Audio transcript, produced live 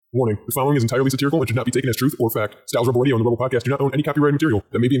Warning, the following is entirely satirical and should not be taken as truth or fact. Styles Rebel Radio and the Rebel Podcast do not own any copyrighted material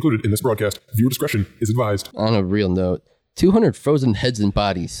that may be included in this broadcast. Viewer discretion is advised. On a real note, 200 frozen heads and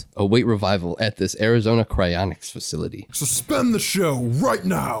bodies await revival at this Arizona cryonics facility. Suspend the show right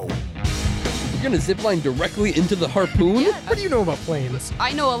now. You're gonna zipline directly into the harpoon? Yeah. What do you know about planes?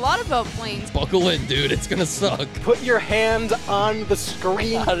 I know a lot about planes. Buckle in, dude. It's gonna suck. Put your hand on the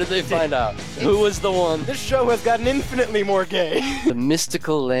screen. How did they find out? Who was the one? This show has gotten infinitely more gay. The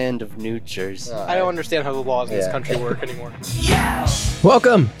mystical land of New Jersey. I don't understand how the laws in this country work anymore.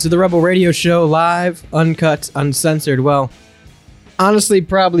 Welcome to the Rebel Radio Show, live, uncut, uncensored. Well, honestly,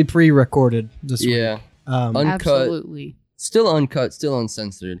 probably pre-recorded this week. Yeah. Uncut. Absolutely. Still uncut, still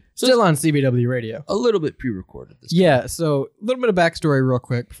uncensored. Still on CBW Radio. A little bit pre-recorded this time. Yeah, so a little bit of backstory real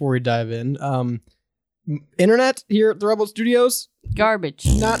quick before we dive in. Internet here at the Rebel Studios, Garbage.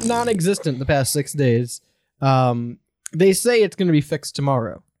 not non-existent the past 6 days. They say it's going to be fixed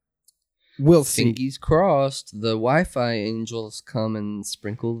tomorrow. We'll see. Fingers crossed, the Wi-Fi angels come and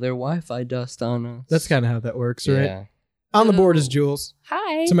sprinkle their Wi-Fi dust on us. That's kind of how that works, right? Yeah. On the board is Jules.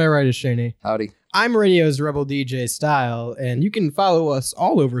 Hi. To my right is Shani. Howdy. I'm Radio's Rebel DJ Style, and you can follow us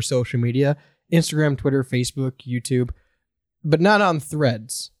all over social media, Instagram, Twitter, Facebook, YouTube, but not on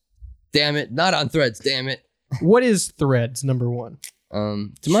Threads. Damn it. Not on Threads, damn it. What is Threads, number one?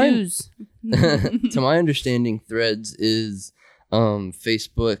 To Shoes. my understanding, Threads is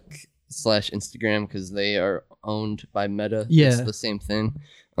Facebook/Instagram because they are owned by Meta. Yeah. It's the same thing.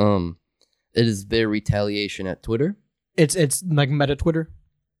 It is their retaliation at Twitter. It's like Meta Twitter?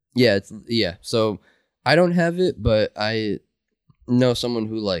 Yeah. So I don't have it, but I know someone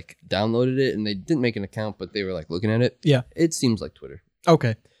who like downloaded it and they didn't make an account, but they were like looking at it. Yeah. It seems like Twitter.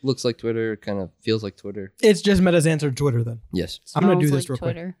 Okay. Looks like Twitter, kind of feels like Twitter. It's just Meta's answer to Twitter then. Yes. I'm going to do Smells this like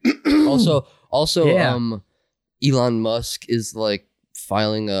real Twitter. quick. Also, Yeah. Elon Musk is like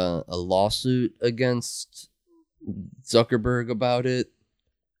filing a lawsuit against Zuckerberg about it.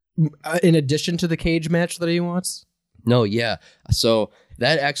 In addition to the cage match that he wants? No, yeah. So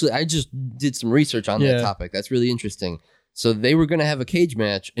that actually, I just did some research on Yeah. that topic. That's really interesting. So they were gonna have a cage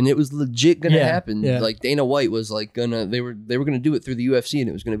match, and it was legit gonna Yeah, happen. yeah. Like Dana White was like they were gonna do it through the UFC, and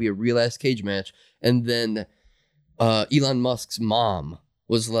it was gonna be a real ass cage match. And then Elon Musk's mom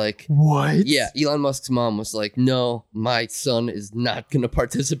was like, What? yeah, Elon Musk's mom was like, no, my son is not gonna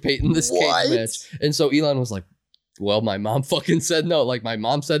participate in this What? cage match. And so Elon was like, well, my mom fucking said no. Like my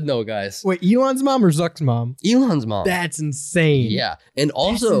mom said no, guys. Wait, Elon's mom or Zuck's mom? Elon's mom. That's insane. Yeah, and That's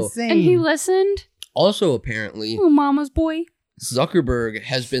also. insane. And he listened? Also, apparently, Oh, mama's boy. Zuckerberg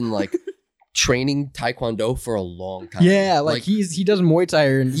has been like training Taekwondo for a long time. Yeah, like he does Muay Thai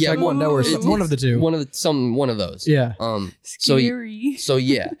and Yeah, Taekwondo or it's- something. One of the two. one of those. Yeah. Scary. So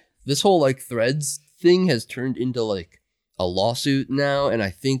yeah, this whole like Threads thing has turned into like a lawsuit now, and I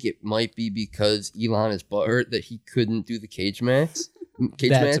think it might be because Elon is butthurt that he couldn't do the cage match.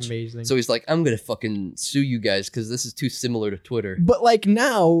 That's amazing. So he's like, I'm gonna fucking sue you guys because this is too similar to Twitter. But like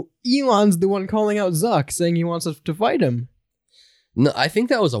now, Elon's the one calling out Zuck, saying he wants us to fight him. No, I think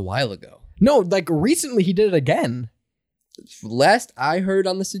that was a while ago. No, like recently he did it again. Last I heard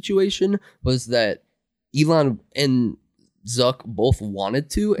on the situation was that Elon and Zuck both wanted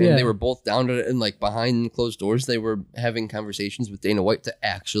to, and Yeah. they were both down to it, and like behind closed doors, they were having conversations with Dana White to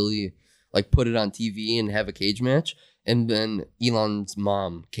actually like put it on TV and have a cage match. And then Elon's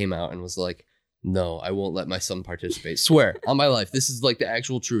mom came out and was like, no, I won't let my son participate. Swear on my life. This is like the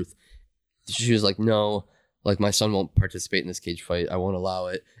actual truth. She was like, no, like my son won't participate in this cage fight. I won't allow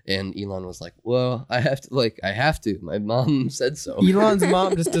it. And Elon was like, well, I have to. My mom said so. Elon's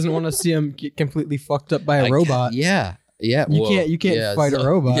mom just doesn't want to see him get completely fucked up by a robot. Yeah. You can't fight a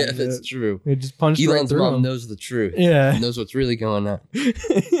robot. Yeah, that's true. It just punched right Elon's through mom him. knows the truth. Yeah. Knows what's really going on.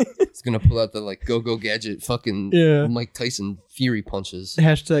 It's gonna pull out the like go gadget fucking Yeah. Mike Tyson fury punches.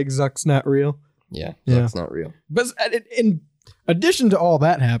 Hashtag Zuck's not real. Yeah, Yeah. that's not real. But in addition to all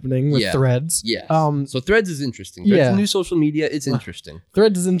that happening with Yeah. Threads, Yeah. Um, So Threads is interesting. Threads yeah. is new social media. It's interesting.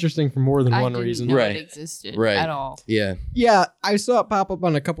 Threads is interesting for more than I one didn't reason. know Right. it existed Right. at all. Yeah. Yeah, I saw it pop up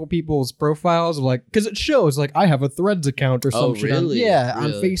on a couple people's profiles, like because it shows like I have a Threads account or some Oh, shit. On, really? yeah,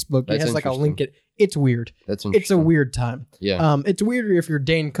 on Really? Facebook. That's it has like a interesting. link. It's weird. That's It's a interesting. weird time. Yeah. It's weirder if you're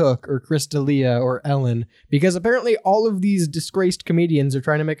Dane Cook or Chris D'Elia or Ellen, because apparently all of these disgraced comedians are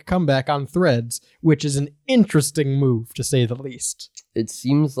trying to make a comeback on Threads, which is an interesting move to say the least. It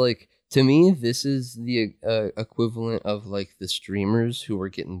seems like to me this is the equivalent of like the streamers who were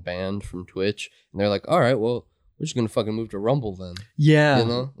getting banned from Twitch, and they're like, all right, well, we're just gonna fucking move to Rumble then. Yeah. You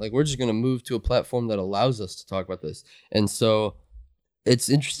know, like we're just gonna move to a platform that allows us to talk about this. And so it's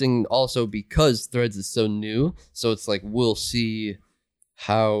interesting also because Threads is so new. So it's like we'll see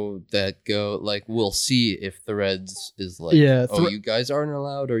how that go. Like, we'll see if Threads is like, Yeah, you guys aren't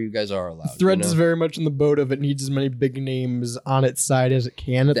allowed, or you guys are allowed. Threads is very much in the boat of it needs as many big names on its side as it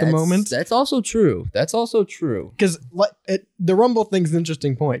can at the moment. That's also true. Because the Rumble thing's an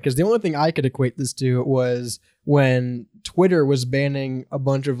interesting point. Because the only thing I could equate this to was when Twitter was banning a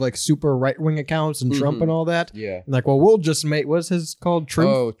bunch of like super right wing accounts and Trump and all that. Yeah. And like, well, we'll just make what's his called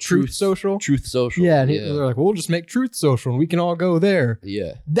Truth Social. Truth Social. Yeah, and they're like, we'll just make Truth Social and we can all go there.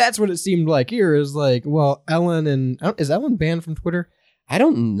 Yeah. That's what it seemed like here. Is like, well, Ellen and is Ellen banned from Twitter? I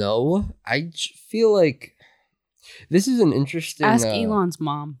don't know. Feel like this is an interesting. Ask Elon's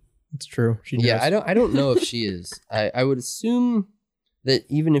mom. It's true. She knows. Yeah, I don't know if she is. I would assume that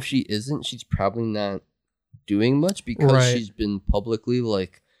even if she isn't, she's probably not doing much because she's been publicly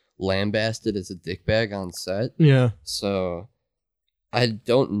like lambasted as a dickbag on set. Yeah. So I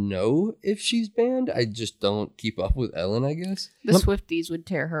don't know if she's banned. I just don't keep up with Ellen, I guess. The Swifties would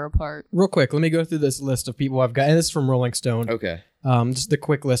tear her apart. Real quick, let me go through this list of people I've got. And this is from Rolling Stone. Okay. Just the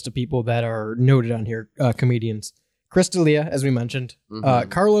quick list of people that are noted on here. Comedians. Chris D'Elia, as we mentioned.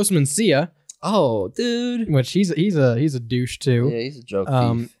 Carlos Mencia. Oh, dude. Which he's a douche too. Yeah, he's a joke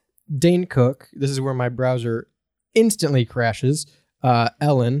thief. Dane Cook. This is where my browser instantly crashes.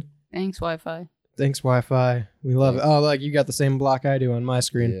 Ellen. Thanks, Wi-Fi. Thanks, Wi-Fi. We love it. Oh, like you got the same block I do on my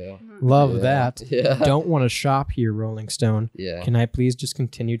screen. Yeah. Love that. Yeah. Don't want to shop here, Rolling Stone. Yeah. Can I please just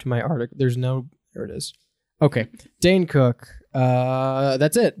continue to my article? There it is. Okay. Dane Cook.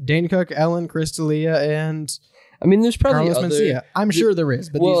 That's it. Dane Cook, Ellen, Chris D'Elia, and I mean, there's probably Carlos Mencia. I'm sure there is,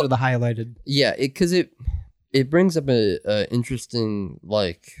 but these are the highlighted. Yeah, because it brings up a interesting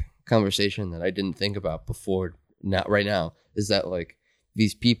like conversation that I didn't think about before. Not right now is that like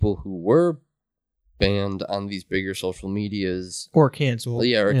these people who were banned on these bigger social medias or canceled,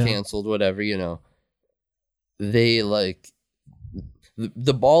 canceled, whatever, they like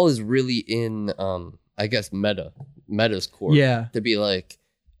the ball is really in I guess Meta's court, to be like,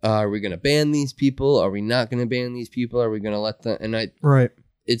 are we gonna ban these people? Are we not gonna ban these people? Are we gonna let them? And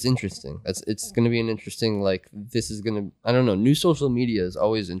it's interesting. It's gonna be an interesting, like, this is gonna, I don't know, new social media is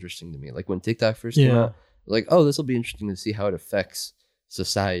always interesting to me. Like when TikTok first came out, like, oh, this will be interesting to see how it affects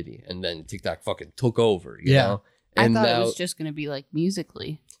society, and then TikTok fucking took over, you know? And I thought it was just gonna be like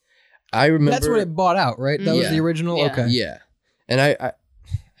Musical.ly. I remember that's what it bought out, right? That was the original. Yeah. Okay. Yeah. And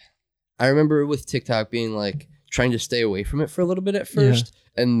I remember with TikTok being like trying to stay away from it for a little bit at first,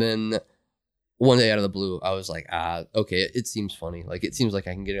 and then one day out of the blue, I was like, okay, it seems funny. Like, it seems like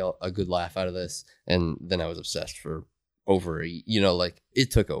I can get a good laugh out of this. And then I was obsessed for over like it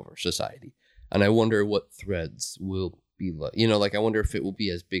took over society. And I wonder what Threads will be like. Like I wonder if it will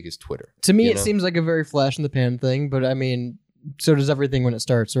be as big as Twitter. To me, it seems like a very flash in the pan thing, but I mean, so does everything when it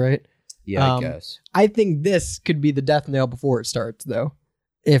starts, right? Yeah, I guess. I think this could be the death nail before it starts, though.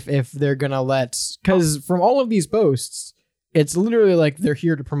 If they're gonna because from all of these posts, it's literally like they're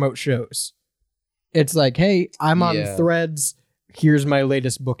here to promote shows. It's like, hey, I'm on Threads. Here's my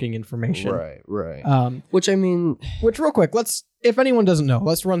latest booking information. Right. Which real quick, if anyone doesn't know,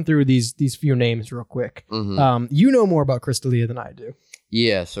 let's run through these few names real quick. Mm-hmm. You know more about Chris D'Elia than I do.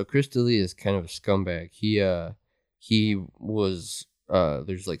 Yeah, so Chris D'Elia is kind of a scumbag. He was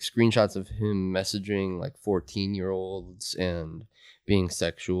there's like screenshots of him messaging like 14-year-olds and being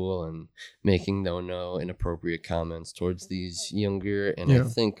sexual and making no inappropriate comments towards these younger. And I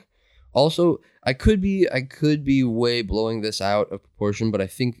think also I could be way blowing this out of proportion, but I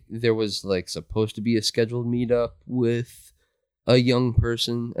think there was like supposed to be a scheduled meetup with a young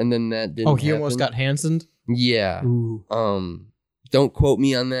person, and then that didn't. Oh, he almost got Hansened? Yeah. Ooh. Don't quote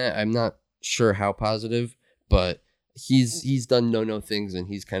me on that. I'm not sure how positive, but he's done no things, and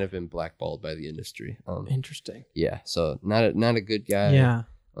he's kind of been blackballed by the industry. Interesting. Yeah, so not a good guy. Yeah.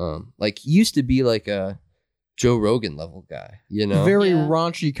 Like he used to be like a Joe Rogan level guy, Very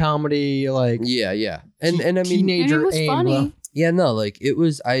raunchy comedy, like yeah. And I mean, teenager and it was funny. Yeah, no, like it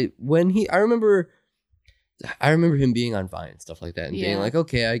was. I remember him being on Vine and stuff like that, and being like,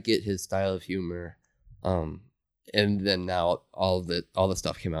 okay, I get his style of humor. And then now all the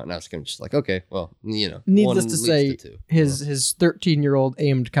stuff came out, and I was kind of just like, okay, well, Needless to say, his 13-year-old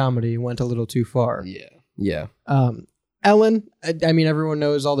aimed comedy went a little too far. Yeah. Ellen, I mean, everyone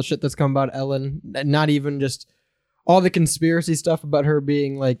knows all the shit that's come about Ellen. Not even just all the conspiracy stuff about her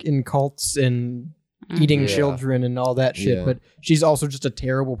being like in cults and eating children and all that shit. But she's also just a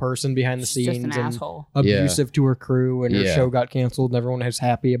terrible person behind the scenes, just an and asshole. Abusive to her crew, and her show got canceled, and everyone was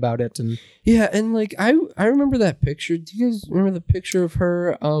happy about it. And and like I remember that picture. Do you guys remember the picture of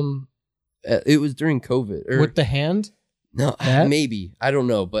her? It was during COVID, with the hand. No, That? maybe. I don't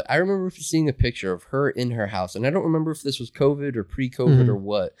know. But I remember seeing a picture of her in her house. And I don't remember if this was COVID or pre-COVID or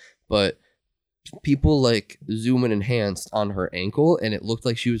what. But people like zoom and enhanced on her ankle. And it looked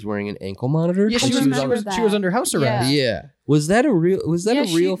like she was wearing an ankle monitor. Yeah, and she was, remember she that. was under house arrest. Yeah. Was that a real Yeah,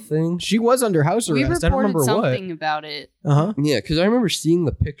 a real thing? She was under house We arrest. I don't reported remember something about it. what. Uh-huh. Yeah, because I remember seeing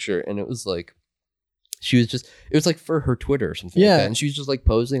the picture and it was like she was just it was like for her Twitter or something like Yeah. that. And she was just like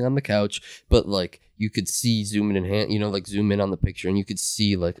posing on the couch, but like you could see zoom in hand, like zoom in on the picture and you could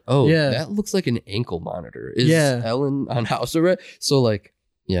see like, oh, Yeah. that looks like an ankle monitor. Is Yeah. Ellen on house arrest? So like,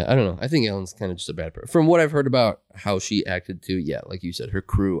 yeah, I don't know. I think Ellen's kind of just a bad person. From what I've heard about how she acted too, yeah, like you said, her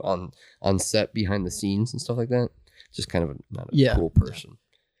crew on set behind the scenes and stuff like that, just kind of not a cool person.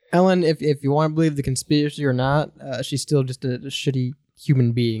 Ellen, if you want to believe the conspiracy or not, she's still just a shitty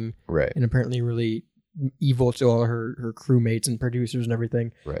human being Right. and apparently really evil to all her crewmates and producers and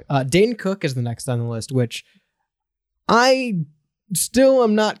everything. Right. Dane Cook is the next on the list, which I still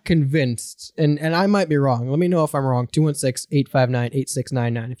am not convinced, and I might be wrong. Let me know if I'm wrong.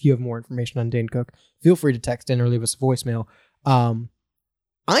 216-859-8699. If you have more information on Dane Cook, feel free to text in or leave us a voicemail.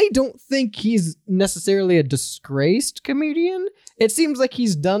 I don't think he's necessarily a disgraced comedian. It seems like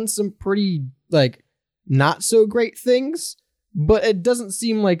he's done some pretty, like, not so great things, but it doesn't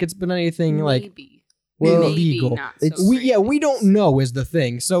seem like it's been anything like Maybe. illegal. Not so We great. don't know is the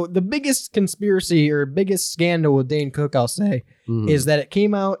thing. So the biggest conspiracy or biggest scandal with Dane Cook, I'll say, Mhm. is that it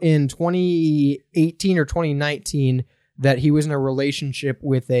came out in 2018 or 2019 that he was in a relationship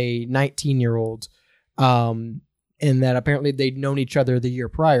with a 19-year-old, and that apparently they'd known each other the year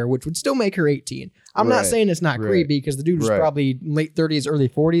prior, which would still make her 18. I'm not Right. saying it's not Right. creepy because the dude was Right. probably late 30s, early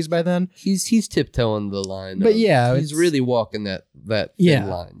 40s by then. He's tiptoeing the line. But of- yeah, he's it's- really walking that thin Yeah.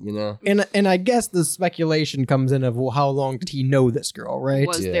 line, you know? And I guess the speculation comes in of, well, how long did he know this girl, right?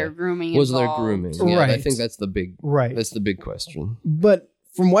 Was Yeah. there grooming Was there involved? grooming? Yeah, I Right. think that's the big Right. that's the big question. But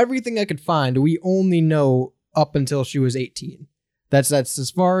from everything I could find, we only know up until she was 18. That's as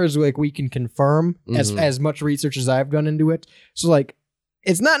far as like we can confirm Mhm. as much research as I've done into it. So like,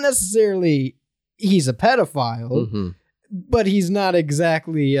 it's not necessarily he's a pedophile, Mhm. but he's not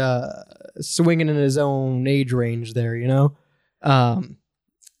exactly swinging in his own age range there, you know. Yeah.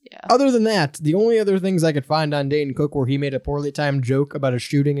 Other than that, the only other things I could find on Dane Cook were he made a poorly timed joke about a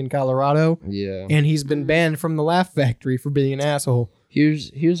shooting in Colorado, Yeah. and he's been banned from the Laugh Factory for being an asshole.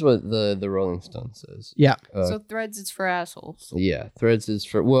 Here's what the Rolling Stone says. Yeah. So Threads is for assholes. Yeah, Threads is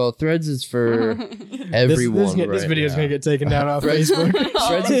for everyone. This video is right gonna now. get taken down off Threads- Facebook.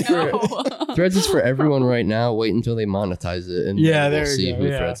 Threads is no. Threads is for everyone right now. Wait until they monetize it, and Yeah, then we'll there you see go, who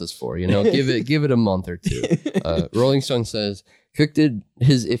yeah. Threads is for. You know, give it a month or two. Rolling Stone says Cook did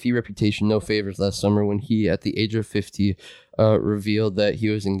his iffy reputation no favors last summer when he, at the age of 50, revealed that he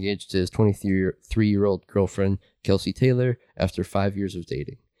was engaged to his 23-year-old girlfriend Kelsey Taylor after 5 years of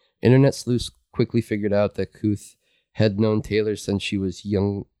dating. Internet sleuths quickly figured out that Kuth had known Taylor since she was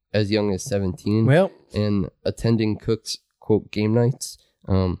young as 17. Well, And attending Cook's quote game nights,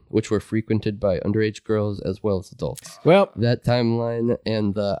 which were frequented by underage girls as well as adults. well, That timeline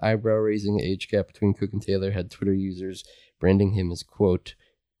and the eyebrow-raising age gap between Cook and Taylor had Twitter users branding him as quote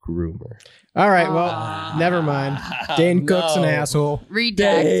groomer. all right. Well, never mind. Dane Cook's an asshole.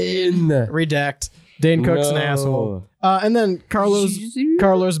 Redacted. Redact. Dane Cook's an asshole. And then Carlos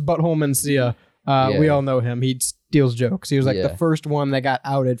Butthole Mencia. We Yeah. all know him. He steals jokes. He was like the Yeah. first one that got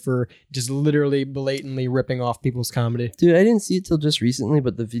outed for just literally blatantly ripping off people's comedy. Dude, I didn't see it till just recently,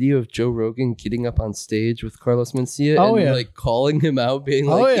 but the video of Joe Rogan getting up on stage with Carlos Mencia Oh, and yeah. like calling him out, being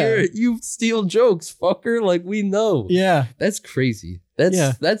Oh, like, yeah. "Here, you steal jokes, fucker!" Like we know. Yeah. That's crazy.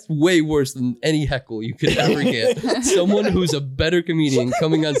 Yeah. That's way worse than any heckle you could ever get. Someone who's a better comedian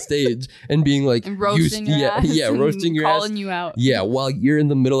coming on stage and being like, And roasting your ass. yeah, and roasting your ass. calling you out. Yeah, while you're in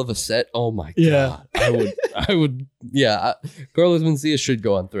the middle of a set. Oh my Yeah. god, I would. Yeah, Carlos Mencia should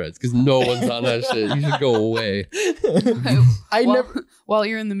go on Threads because no one's on that shit. You should go away. I while, never while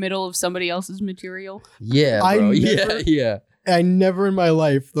you're in the middle of somebody else's material. Yeah, I bro. never- Yeah. I never in my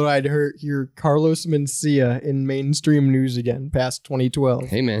life thought I'd hear Carlos Mencia in mainstream news again past 2012.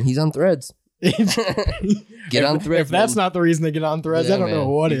 Hey man, he's on Threads. Get on Threads. If that's man. not the reason to get on Threads, Yeah, I don't know man.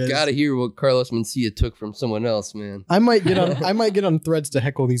 what you is. gotta hear what Carlos Mencia took from someone else, man. I might get on Threads to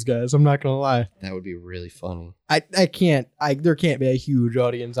heckle these guys. I'm not gonna lie. That would be really funny. I can't. There can't be a huge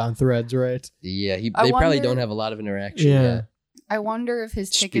audience on Threads, right? Yeah, they I probably wonder- don't have a lot of interaction. Yeah. I wonder if his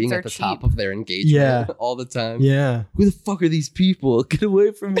Just tickets being are at the cheap. top of their engagement Yeah. all the time. Yeah. Who the fuck are these people? Get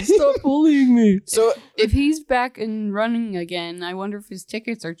away from me. Stop bullying me. So If he's back and running again, I wonder if his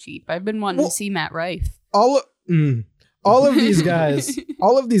tickets are cheap. I've been wanting Well- to see Matt Rife. all of these guys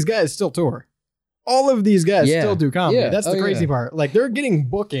still tour. all of these guys Yeah. still do comedy. Yeah. That's the Oh, crazy yeah. part. Like they're getting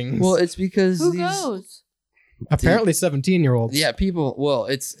bookings. Well, it's because Who these goes? apparently 17-year-olds. yeah people. Well,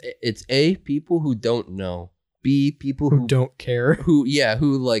 it's A, people who don't know. B, people who don't care. who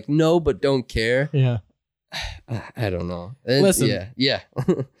like know but don't care. Yeah. I don't know. Listen. Yeah.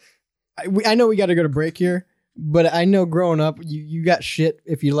 I know we got to go to break here, but I know growing up, you got shit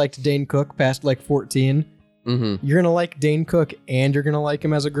if you liked Dane Cook past like 14. Mm-hmm. You're going to like Dane Cook and you're going to like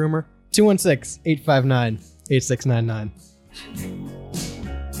him as a groomer. 216-859-8699.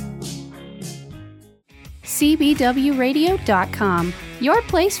 CBWRadio.com, your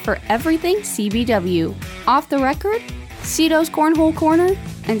place for everything CBW. Off the record, Cito's Cornhole Corner,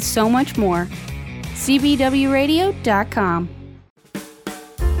 and so much more. CBWRadio.com.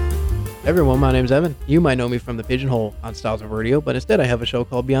 Hey everyone, my name's Evan. You might know me from the Pigeonhole on Styles of Radio, but instead I have a show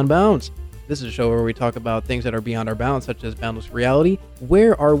called Beyond Bounds. This is a show where we talk about things that are beyond our bounds, such as boundless reality.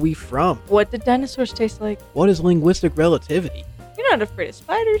 Where are we from? What did dinosaurs taste like? What is linguistic relativity? You're not afraid of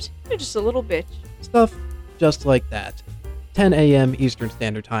spiders. You're just a little bitch. Stuff just like that. 10 a.m. Eastern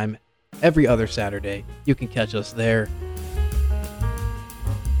Standard Time, every other Saturday. You can catch us there.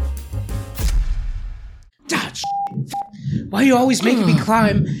 Why are you always making me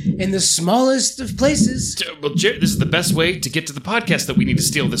climb in the smallest of places? Well, Jerry, this is the best way to get to the podcast that we need to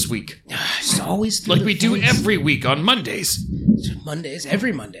steal this week. It's always Like we do every week on Mondays. Mondays,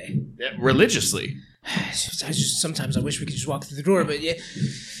 every Monday. Religiously. Sometimes I wish we could just walk through the door, but yeah.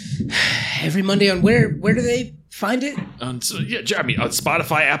 Every Monday on where do they find it? On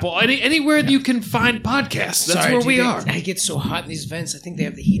Spotify, Apple, anywhere that you can find podcasts. That's Sorry, where dude, we are. I get so hot in these vents. I think they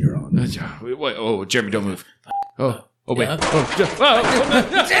have the heater on. Wait, oh, Jeremy, don't move. Oh, wait. Yeah.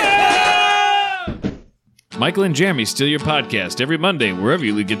 Michael and Jeremy steal your podcast every Monday, wherever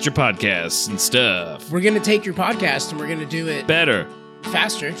you get your podcasts and stuff. We're gonna take your podcast and we're gonna do it Better,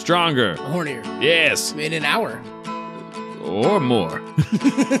 faster, stronger, hornier, yes, in an hour. or more.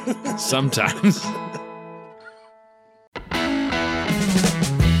 Sometimes.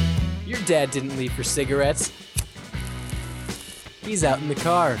 Your dad didn't leave for cigarettes. He's out in the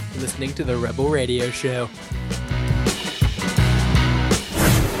car listening to the Rebel Radio Show.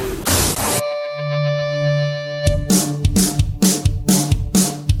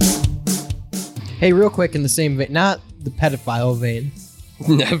 Hey, real quick in the same vein, not the pedophile vein,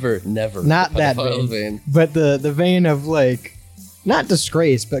 Never. not that Pedophile vein, but the vein of like, not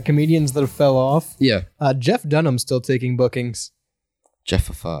disgrace, but comedians that have fell off. Yeah. Jeff Dunham's still taking bookings. Jeff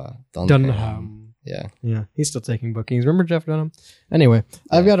Dunham. Yeah. Yeah, he's still taking bookings. Remember Jeff Dunham? Anyway,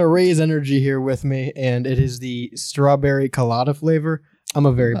 I've got a Raise Energy here with me, and it is the strawberry colada flavor. I'm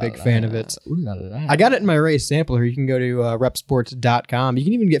a very big fan of it. I got it in my Raise sampler. You can go to repsports.com. You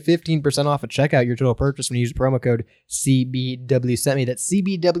can even get 15% off at checkout your total purchase when you use the promo code CBWSentMe. That's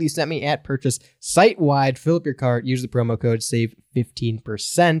CBWSentMe at purchase. Site-wide, fill up your cart, use the promo code, save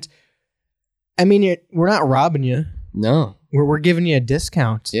 15%. I mean, we're not robbing you. No. We're giving you a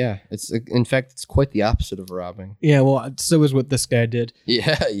discount. Yeah. In fact, it's quite the opposite of robbing. Yeah, well, so is what this guy did.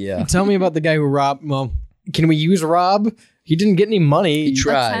 Yeah. Tell me about the guy who robbed. Well, can we use rob? He didn't get any money. He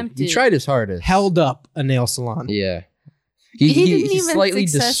tried. Attempted. He tried his hardest. Held up a nail salon. Yeah. He didn't he even slightly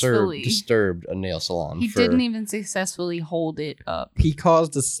successfully- disturbed a nail salon. He didn't even successfully hold it up. He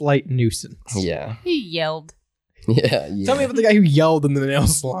caused a slight nuisance. Yeah. He yelled. Yeah. Tell me about the guy who yelled in the nail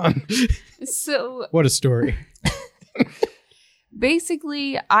salon. So What a story.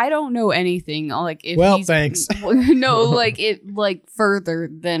 basically, I don't know anything. Like if Well, he's, thanks. No, like further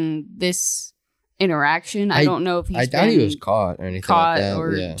than this interaction. I don't know if he's I doubt he been was caught or anything caught like that.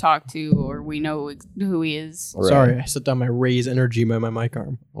 or yeah. talked to, or we know who he is. Right. Sorry, I set down my Raise Energy by my mic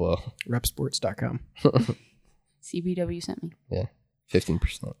arm. Well, Repsports.com. CBW sent me. yeah.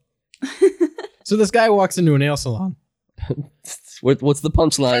 15%. So this guy walks into a nail salon. What's the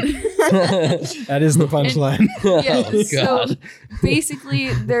punchline? That is the punchline. Yeah, Oh, so God. basically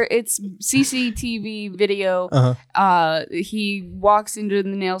it's CCTV video. Uh-huh. He walks into the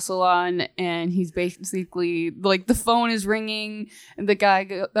nail salon and he's basically like the phone is ringing and the guy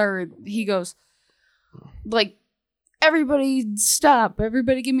he goes like, everybody stop,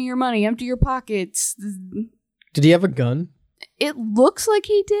 everybody give me your money, empty your pockets. Did he have a gun? It looks like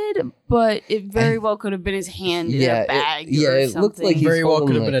he did, but it very well could have been his hand in a bag or it something. looked like he's Very well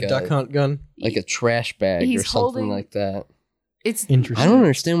could have holding been a duck hunt gun. like a trash bag He's or something holding- like that. It's Interesting. I don't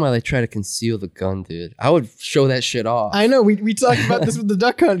understand why they try to conceal the gun, dude. I would show that shit off. I know. We talked about this with the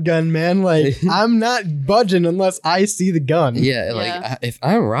duck hunt gun, man. Like, I'm not budging unless I see the gun. Yeah, like if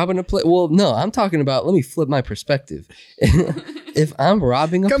I'm robbing a place, well, no, I'm talking about. Let me flip my perspective. If I'm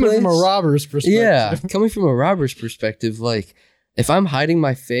robbing a Coming place, from a robber's perspective. yeah, coming from a robber's perspective, like if I'm hiding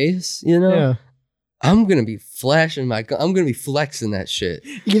my face, Yeah. I'm gonna be flashing my gun. I'm gonna be flexing that shit.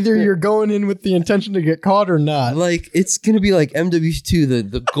 Either you're going in with the intention to get caught or not. Like it's gonna be like MW2,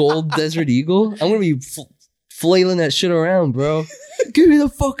 the gold Desert Eagle. I'm gonna be flailing that shit around, bro. Give me the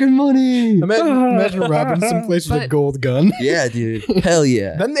fucking money. Imagine robbing some place with a gold gun. Yeah, dude. Hell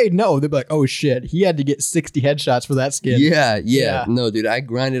yeah. Then they'd know. They'd be like, oh shit, he had to get 60 headshots for that skin. Yeah. No, dude, I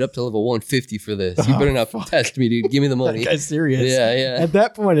grinded up to level 150 for this. You better not test me, dude. Give me the money. That guy's serious. Yeah. At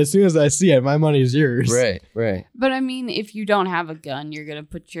that point, as soon as I see it, my money's yours. Right. But I mean, if you don't have a gun, you're gonna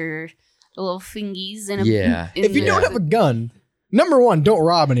put your little fingies in a If you don't have a gun, number one, don't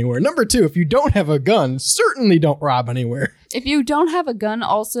rob anywhere. Number two, if you don't have a gun, certainly don't rob anywhere. If you don't have a gun,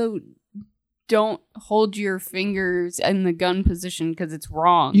 also don't hold your fingers in the gun position because it's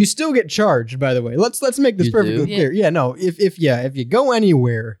wrong. You still get charged, by the way. Let's make this perfectly clear. Yeah, no. If you go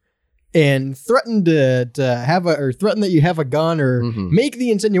anywhere and threaten threaten that you have a gun or make the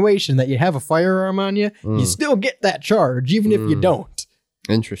insinuation that you have a firearm on you, you still get that charge, even if you don't.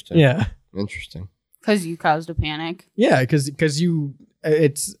 Interesting. Yeah. Interesting. Because you caused a panic. Yeah, because you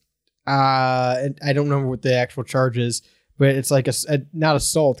it's I don't remember what the actual charge is, but it's like not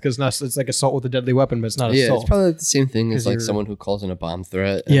assault because it's like assault with a deadly weapon, but it's not assault. Yeah, it's probably like the same thing as like someone who calls in a bomb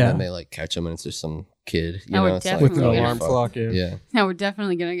threat and then they like catch them and it's just some kid. You know, it's like, with an alarm clock. Yeah. Now we're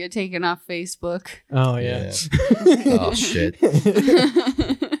definitely gonna get taken off Facebook. Oh yeah. Oh shit.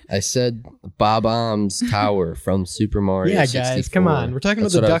 I said Bob Omb's tower from Super Mario. Yeah, 64. guys, come on. We're talking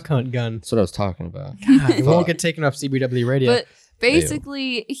about the duck hunt gun. That's what I was talking about. God, it won't get taken off CBW radio. But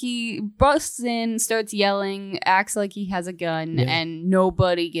basically, he busts in, starts yelling, acts like he has a gun, and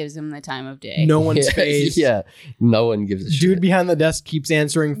nobody gives him the time of day. No one's phased. Yeah, no one gives a shit. Dude behind the desk keeps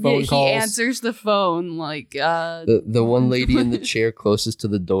answering phone calls. He answers the phone like the one lady in the chair closest to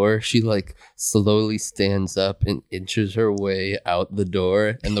the door, she like slowly stands up and inches her way out the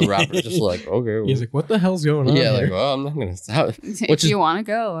door, and the robber's just like, okay. He's like, what the hell's going on? Yeah, here? like, well, I'm not gonna stop. if you want to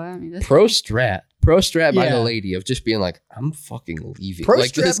go, I mean, pro strat by the lady of just being like, I'm fucking leaving. Pro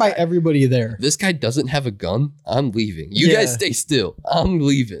like, strat by everybody there. This guy doesn't have a gun. I'm leaving. You guys stay still. I'm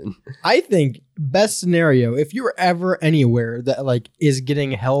leaving. I think best scenario, if you're ever anywhere that like is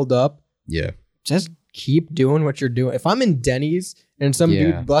getting held up, just keep doing what you're doing. If I'm in Denny's and some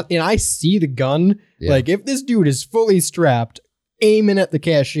dude and I see the gun, like if this dude is fully strapped, aiming at the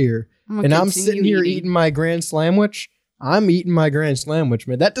cashier, and I'm sitting here eating my Grand Slamwich, I'm eating my Grand Slamwich,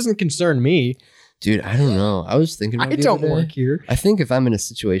 man. That doesn't concern me. Dude, I don't know. I was thinking about I don't work here. I think if I'm in a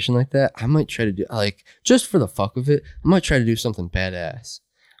situation like that, I might try to do, like, just for the fuck of it, I might try to do something badass.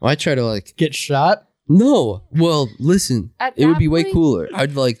 I might try to, like... Get shot? No. Well, listen. At it would that be way point- cooler.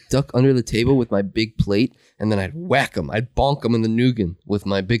 I'd, like, duck under the table with my big plate, and then I'd whack him. I'd bonk him in the noggin with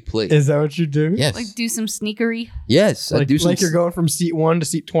my big plate. Is that what you do? Yes. like do some sneakery. Yes. Like, I'd do some... like you're going from seat 1 to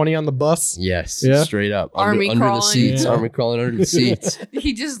seat 20 on the bus? Yes. Yeah? Straight up. Army under the crawling. seats. Yeah. Army crawling under the seats.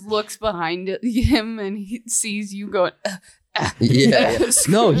 He just looks behind him and he sees you going. Yeah.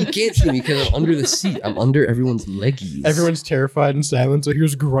 No, he can't see me because I'm under the seat. I'm under everyone's leggies. Everyone's terrified and silent, so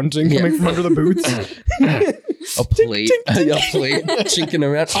here's grunting coming from under the boots. A plate, a plate chinking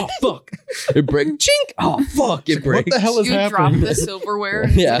around. Oh fuck! It breaks. Chink! Oh fuck! It breaks. What the hell is You drop happening? the silverware.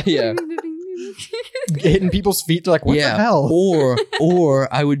 Yeah. Hitting people's feet, they're like, what the hell?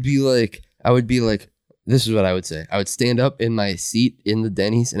 Or I would be like, this is what I would say. I would stand up in my seat in the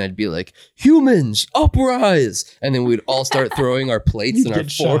Denny's and I'd be like, humans, uprise! And then we'd all start throwing our plates and our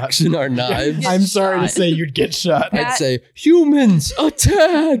Get forks shot. and our knives. I'm sorry to say you'd get shot. I'd say, humans,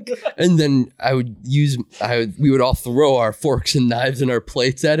 attack! And then we would all throw our forks and knives and our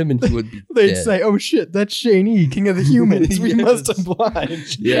plates at him and he would be They'd dead. say, oh shit, that's Shane E, king of the humans. We must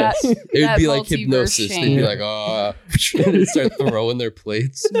oblige. Yes. That- It would that be like multiverse hypnosis. They'd Shane. be like, oh, they'd start throwing their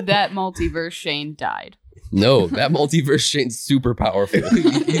plates. That multiverse Shane died. No, that multiverse Shane's super powerful.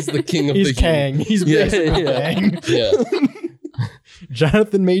 He's the king of He's the Kang. He's basically Kang. Yeah.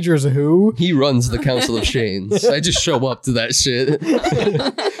 Jonathan Majors who? He runs the Council of Shanes. I just show up to that shit.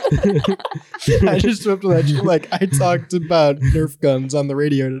 I just went up to that shit, like, I talked about Nerf guns on the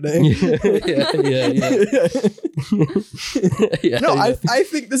radio today. Yeah. No, I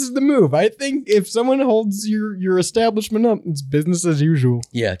think this is the move. I think if someone holds your establishment up, it's business as usual.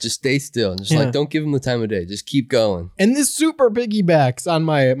 Yeah, just stay still. And just Yeah. like, don't give him the time of day. Just keep going. And this super piggybacks on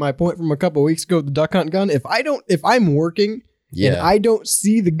my point from a couple weeks ago with the duck hunt gun. If I'm working and I don't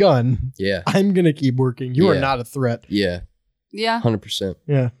see the gun, I'm gonna keep working. You are not a threat. Yeah. Yeah. 100%.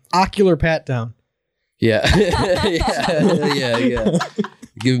 Yeah. Ocular pat down. Yeah. yeah.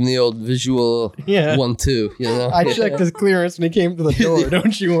 Give him the old visual 1-2, you know? I checked his clearance when he came to the door.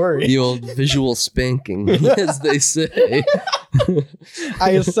 Don't you worry. The old visual spanking, as they say.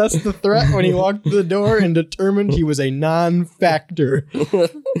 I assessed the threat when he walked through the door and determined he was a non-factor.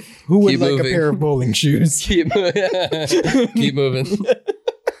 Who would Keep like moving. a pair of bowling shoes? Keep moving.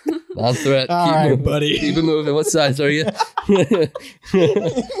 Non-threat. All Keep right, moving. buddy. Keep it moving. What size are you?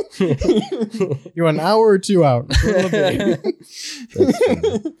 You want an hour or 2 hours?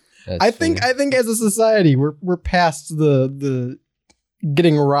 I think as a society we're past the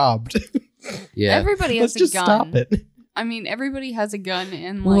getting robbed. Yeah. Everybody has Let's just a gun. stop it. I mean, everybody has a gun,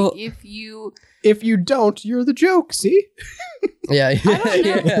 and Well- if you don't, you're the joke. See? Yeah. I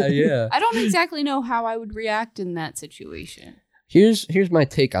don't know. Yeah. I don't exactly know how I would react in that situation. Here's my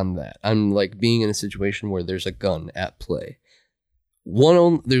take on that. I'm like being in a situation where there's a gun at play.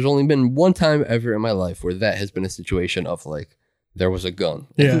 There's only been one time ever in my life where that has been a situation of like there was a gun.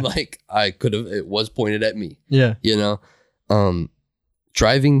 Yeah. Like it was pointed at me. Yeah. You know?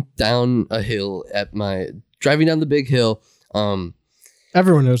 Driving down the big hill.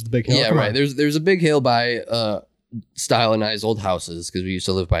 Everyone knows the big hill. Yeah, Come right. on. There's a big hill by Style and I's old houses because we used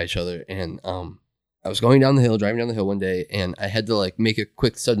to live by each other, and I was driving down the hill one day, and I had to like make a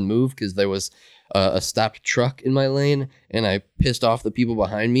quick sudden move because there was a stopped truck in my lane, and I pissed off the people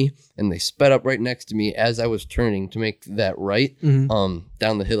behind me, and they sped up right next to me as I was turning to make that right Mhm.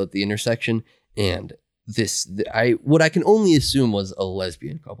 down the hill at the intersection, and what I can only assume was a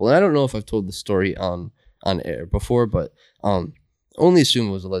lesbian couple, and I don't know if I've told the story on air before, but only assume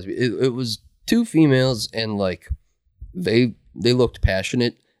it was a lesbian. It was two females, and like they looked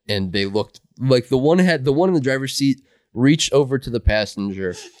passionate, and they looked like the one in the driver's seat reached over to the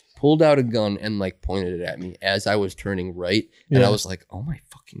passenger, pulled out a gun, and like pointed it at me as I was turning right, and Yeah. I was like, oh my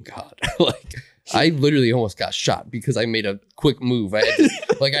fucking god. Like I literally almost got shot because I made a quick move. I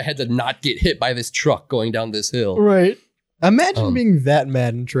had to not get hit by this truck going down this hill. Right. Imagine being that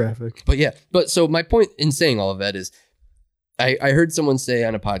mad in traffic. But so my point in saying all of that is I heard someone say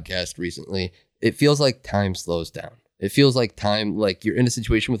on a podcast recently, it feels like time slows down. It feels like time, like you're in a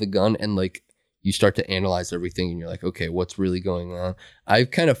situation with a gun and like you start to analyze everything and you're like, okay, what's really going on?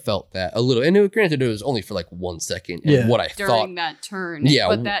 I've kind of felt that a little. And granted, it was only for like 1 second. And what I During thought. that turn. Yeah.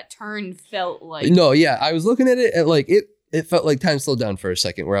 But that turn felt like. No, yeah. I was looking at it and like it felt like time slowed down for a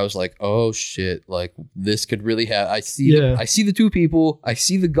second where I was like, oh shit, like this could really have. I see the two people. I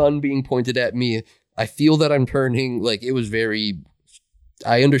see the gun being pointed at me. I feel that I'm turning. Like it was very.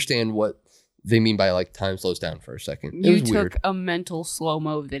 I understand what they mean by like time slows down for a second. It You was took weird. a mental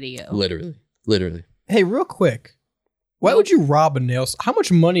slow-mo video. Literally. Hey, real quick. Why would you rob a nail? How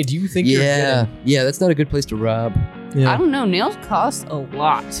much money do you think you're getting? Yeah, that's not a good place to rob. Yeah. I don't know. Nails cost a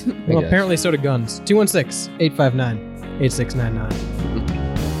lot. Well, apparently so do guns. 216-859-8699.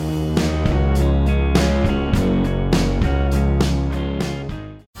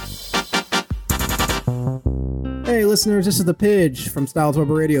 Hey listeners, this is The Pidge from Styles Web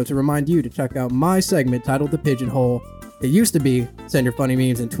Radio to remind you to check out my segment titled The Pigeonhole. It used to be send your funny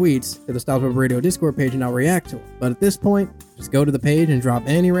memes and tweets to the Styles Web Radio Discord page and I'll react to them. But at this point, just go to the page and drop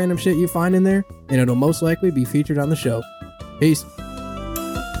any random shit you find in there and it'll most likely be featured on the show. Peace.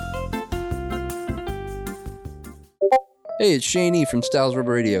 Hey, it's Shane E from Styles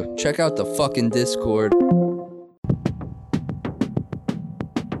Rubber Radio. Check out the fucking Discord.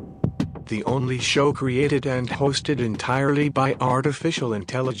 The only show created and hosted entirely by artificial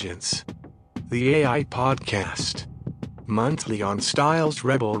intelligence. The AI Podcast. Monthly on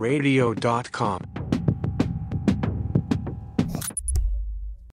StylesRebelRadio.com.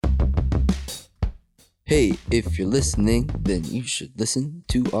 Hey, if you're listening, then you should listen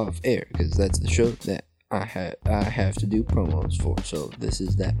to Off Air, because that's the show that I have to do promos for. So this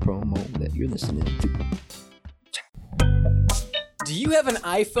is that promo that you're listening to. Do you have an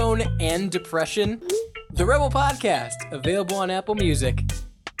iPhone and depression? The Rebel Podcast, available on Apple Music.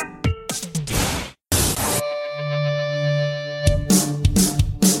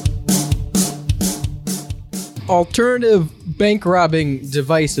 Alternative bank robbing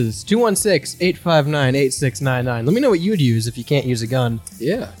devices. 216-859-8699. Let me know what you'd use if you can't use a gun.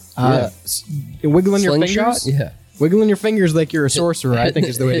 Yeah. Wiggling your Slingshot? fingers? Yeah. Wiggling your fingers like you're a sorcerer, I think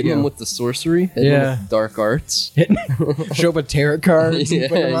is the way to Hitting them go. with the sorcery. Hitting them with dark arts. Show up a tarot cards and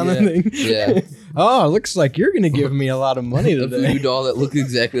put them on the thing. Yeah. Oh, it looks like you're going to give me a lot of money A today. voodoo doll that looks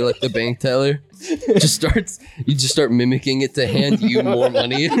exactly like the bank teller. You just start mimicking it to hand you more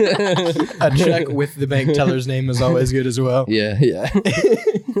money. A check with the bank teller's name is always good as well. Yeah.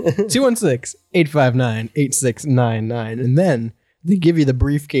 216-859-8699. And then they give you the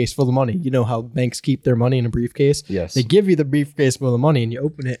briefcase full of money. You know how banks keep their money in a briefcase? Yes. They give you the briefcase full of money and you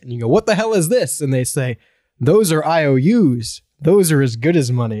open it and you go, what the hell is this? And they say, those are IOUs. Those are as good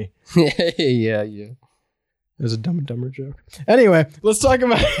as money. Yeah. There's a Dumb and Dumber joke. Anyway, let's talk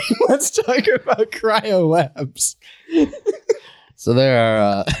about cryo labs. So there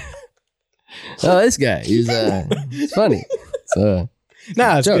are. This guy. He's funny. So,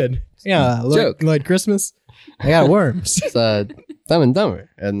 nah, it's joke. good. Yeah, Joke. like Christmas. I got worms. It's Dumb and Dumber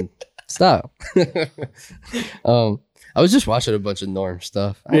and style. I was just watching a bunch of Norm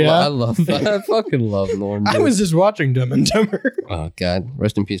stuff. I fucking love Norm. I dude. was just watching Dumb and Dumber. Oh God,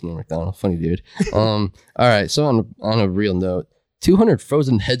 rest in peace, Norm Macdonald. Funny dude. All right. So on a real note, 200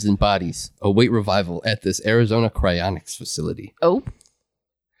 frozen heads and bodies await revival at this Arizona cryonics facility. Oh.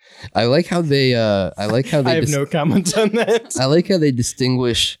 I like how they. I have no comments on that. I like how they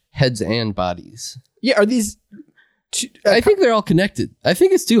distinguish heads and bodies. Yeah, are these? I think they're all connected. I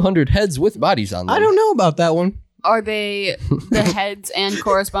think it's 200 heads with bodies on them. I don't know about that one. Are they the heads and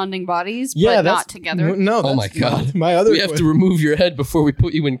corresponding bodies, Yeah, but that's- not together? No, Oh my that's God. My other We have to question. remove your head before we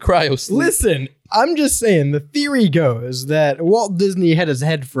put you in cryo sleep. Listen, I'm just saying the theory goes that Walt Disney had his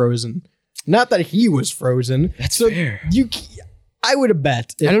head frozen. Not that he was frozen. That's so fair. I would have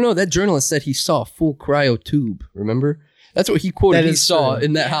bet. I don't know. That journalist said he saw a full cryo tube. Remember? That's what he quoted. That He is saw true.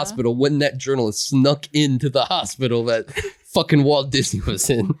 in that hospital when that journalist snuck into the hospital that fucking Walt Disney was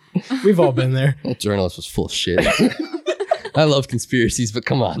in. We've all been there. That journalist was full of shit. I love conspiracies, but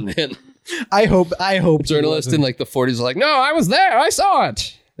come on, man. I hope Journalists in like the 40s are like, no, I was there. I saw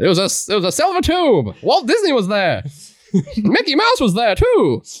it. It was a silver tube. Walt Disney was there. Mickey Mouse was there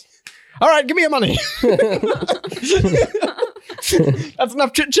too. All right, give me your money. That's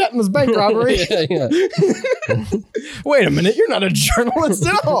enough chit chat in this bank robbery. Yeah. Wait a minute, you're not a journalist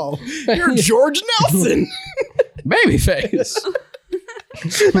at all. You're George Nelson. Babyface.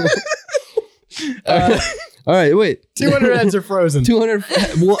 All right, wait. 200 heads are frozen. 200.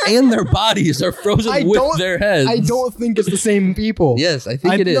 Well, and their bodies are frozen with their heads. I don't think it's the same people. Yes, I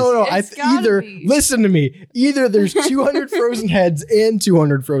think it is. No, It's gotta either be. listen to me. Either there's 200 frozen heads and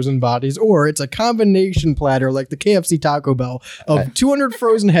 200 frozen bodies, or it's a combination platter like the KFC Taco Bell of 200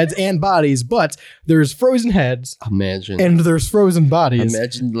 frozen heads and bodies. But there's frozen heads Imagine. and there's frozen bodies.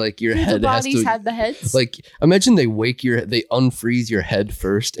 Imagine like your Do the head has bodies to. had the heads? Like, imagine they unfreeze your head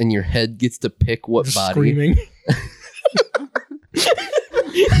first, and your head gets to pick what body. Screaming.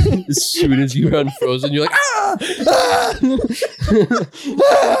 As soon as you're unfrozen, you're like, ah! I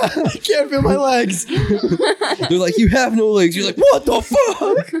can't feel my legs. They're like, you have no legs. You're like, what the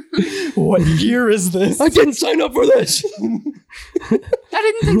fuck? What year is this? I didn't sign up for this. I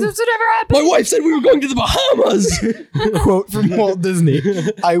didn't think this would ever happen. My wife said we were going to the Bahamas. Quote from Walt Disney.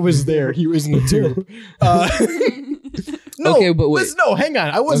 I was there. He was in the tube. No, Okay, but wait. no, hang on.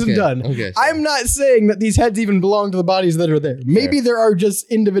 I wasn't Okay, done. okay, sorry. I'm not saying that these heads even belong to the bodies that are there. Maybe there are just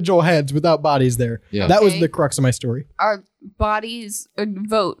individual heads without bodies there. Yeah. That was Okay. the crux of my story. Are bodies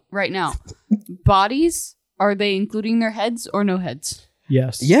vote right now? Bodies, are they including their heads or no heads?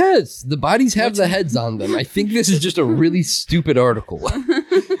 Yes. Yes, the bodies have the heads on them. I think this is just a really stupid article. All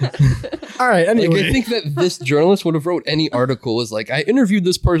right. Like, Anyway, I think that this journalist would have wrote any article is like, I interviewed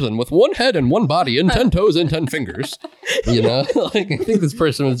this person with one head and one body and 10 toes and 10 fingers. You know, like I think this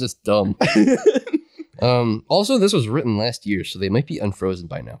person was just dumb. Also, this was written last year, so they might be unfrozen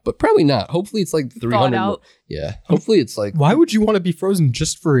by now, but probably not. Hopefully, it's like 300. out. Yeah, hopefully it's like. why would you want to be frozen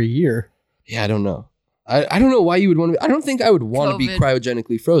just for a year? Yeah, I don't know. I don't know why you would want to. I don't think I would want to be COVID.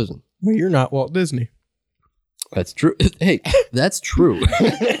 cryogenically frozen. Well, you're not Walt Disney. That's true. Hey, that's true.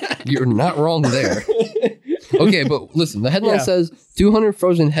 You're not wrong there. Okay, but listen, the headline Yeah. says 200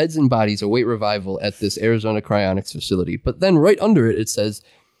 frozen heads and bodies await revival at this Arizona cryonics facility. But then right under it, it says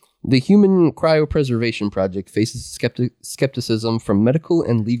the Human Cryopreservation Project faces skepticism from medical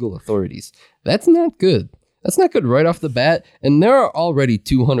and legal authorities. That's not good. That's not good right off the bat. And there are already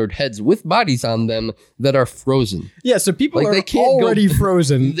 200 heads with bodies on them that are frozen. Yeah, so people Like, are they can't go- already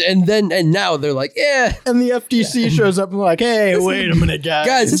frozen. And now they're like, yeah, And the FTC shows up and like, hey, wait a minute, guys.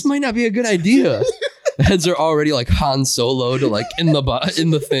 guys, this might not be a good idea. Heads are already like Han Solo to like in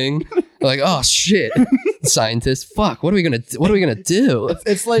the thing. Like, oh shit, scientists, fuck, what are we gonna do?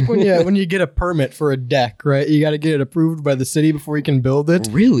 It's like when you get a permit for a deck, right? You got to get it approved by the city before you can build it.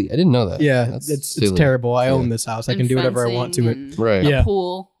 Really, I didn't know that. Yeah, That's it's silly. terrible. I own this house. I can do whatever I want to it. And Right. Yeah.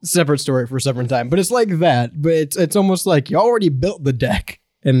 pool. Separate story for a separate time. But it's like that. But it's almost like you already built the deck.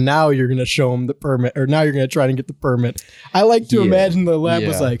 And now you're going to show them the permit, or now you're going to try and get the permit. I like to Yeah. imagine the lab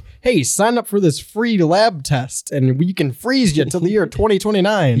was Yeah. like, hey, sign up for this free lab test and we can freeze you till the year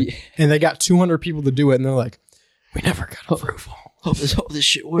 2029. Yeah. And they got 200 people to do it. And they're like, we never got approval. Hope this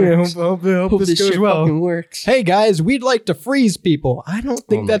shit Yeah, works. hope Hope this this goes shit well. fucking works. Hey guys, we'd like to freeze people. I don't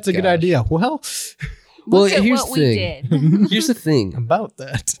think Oh my that's a good gosh. idea. Well, Well, Look at here's what the we thing. did. Here's the thing. about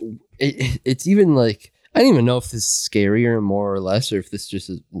that. It's even like I don't even know if this is scarier more or less, or if this just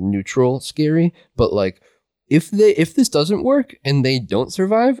is neutral scary. But like, if this doesn't work and they don't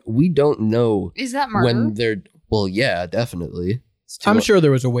survive, we don't know. Is that murder? When they're yeah, definitely. I'm sure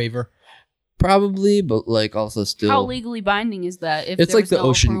there was a waiver. Probably, but like also still. How legally binding is that? If It's there like was the no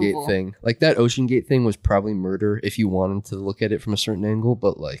Ocean approval? Gate thing. Like that Ocean Gate thing was probably murder if you wanted to look at it from a certain angle,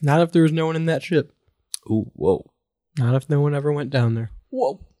 but like. Not if there was no one in that ship. Ooh, whoa. Not if no one ever went down there.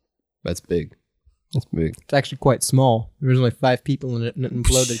 Whoa. That's big. That's big. It's actually quite small. There was only 5 people in it and it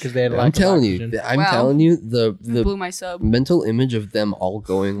imploded because they had a lack I'm of telling oxygen. you, the blew my sub. mental image of them all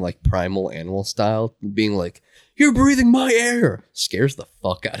going like primal animal style, being like, "You're breathing my air," scares the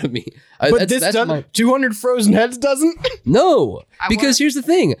fuck out of me. But this doesn't. 200 frozen heads doesn't. No, because here's the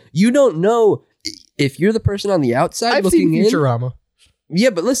thing: you don't know if you're the person on the outside I've looking seen in. Futurama. Yeah,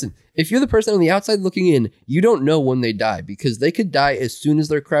 but listen, if you're the person on the outside looking in, you don't know when they die because they could die as soon as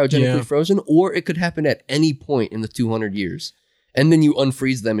they're cryogenically frozen, or it could happen at any point in the 200 years. And then you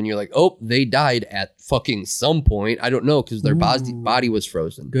unfreeze them and you're like, oh, they died at fucking some point. I don't know because their body was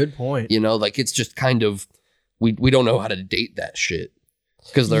frozen. Good point. You know, like it's just kind of, we don't know how to date that shit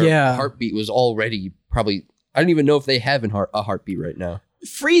because their heartbeat was already probably, I don't even know if they have a heartbeat right now.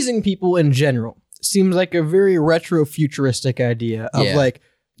 Freezing people in general seems like a very retro futuristic idea of like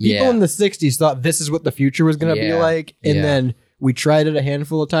people in the 60s thought this is what the future was going to be like. And then we tried it a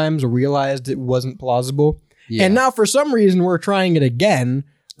handful of times, realized it wasn't plausible. Yeah. And now for some reason we're trying it again.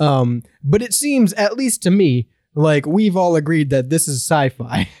 But it seems, at least to me, like we've all agreed that this is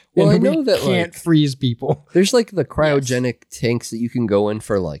sci-fi. Well, and I know we that can't like, freeze people. There's like the cryogenic tanks that you can go in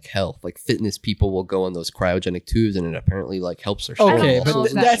for like health. Like fitness people will go in those cryogenic tubes, and it apparently like helps their stamina. Okay,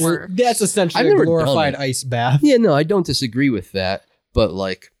 but that's essentially a glorified ice bath. Yeah, no, I don't disagree with that. But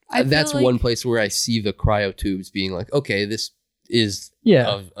like I that's feel like- one place where I see the cryo tubes being like, okay, this is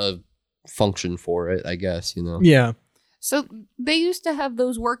a function for it, I guess, you know. Yeah. So they used to have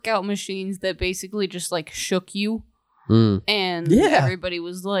those workout machines that basically just like shook you. And everybody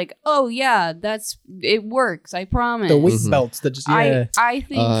was like, "Oh yeah, it works. I promise." The weight belts that just I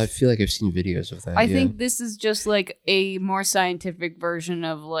think I feel like I've seen videos of that. I think this is just like a more scientific version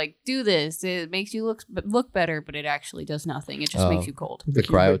of like, do this. It makes you look better, but it actually does nothing. It just makes you cold. The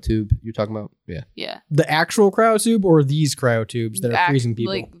cryo tube you're talking about? Yeah. Yeah. The actual cryo tube or these cryo tubes that are freezing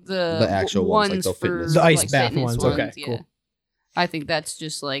people? Like the actual ones like the ice bath ones. Okay, yeah. cool. I think that's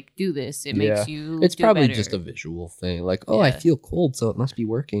just like, do this. It makes you. It's do probably better. just a visual thing. Like, oh, I feel cold, so it must be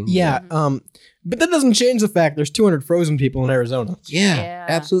working. Yeah. But that doesn't change the fact there's 200 frozen people in Arizona. Yeah.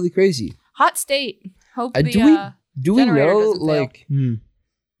 Absolutely crazy. Hot state. Hope the do we generator know doesn't fail. like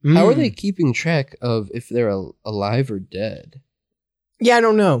how are they keeping track of if they're alive or dead? Yeah, I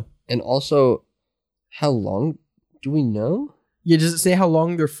don't know. And also, how long do we know? Yeah, does it say how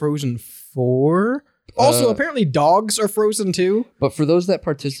long they're frozen for? Also, apparently dogs are frozen too. But for those that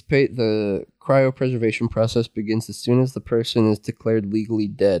participate, the cryopreservation process begins as soon as the person is declared legally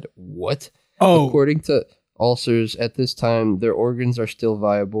dead. What? Oh. According to ulcers, at this time, their organs are still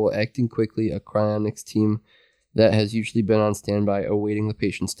viable. Acting quickly, a cryonics team that has usually been on standby awaiting the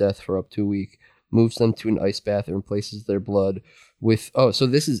patient's death for up to a week moves them to an ice bath and replaces their blood with... Oh, so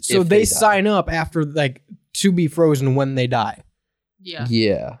this is... So if they die. sign up after, like, to be frozen when they die. Yeah.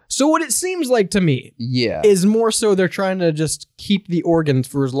 Yeah. So what it seems like to me is more so they're trying to just keep the organs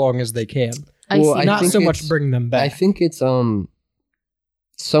for as long as they can. Not so much bring them back. I think it's some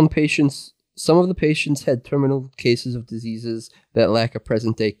of the patients had terminal cases of diseases that lack a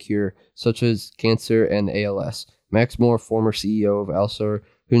present day cure, such as cancer and ALS. Max Moore, former CEO of Alsor,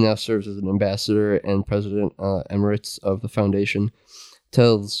 who now serves as an ambassador and president emeritus of the foundation,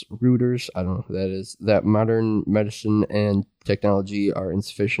 tells Reuters, I don't know who that is, that modern medicine and technology are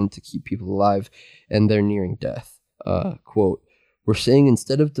insufficient to keep people alive and they're nearing death. Quote, "We're saying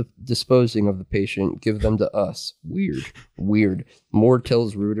instead of disposing of the patient, give them to us." Weird. Moore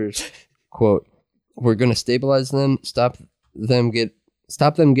tells Reuters, quote, "We're going to stabilize them, stop them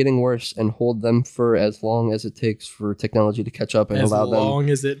getting worse, and hold them for as long as it takes for technology to catch up and allow them as long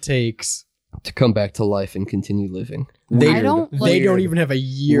as it takes to come back to life and continue living." They don't even have a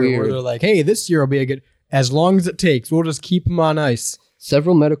year where they're like, hey, this year will be a good... As long as it takes, we'll just keep them on ice.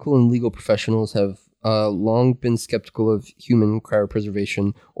 Several medical and legal professionals have long been skeptical of human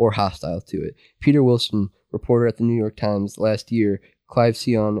cryopreservation or hostile to it. Peter Wilson, reporter at the New York Times last year, Clive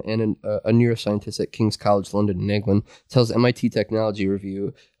Sion, and a neuroscientist at King's College London in England, tells MIT Technology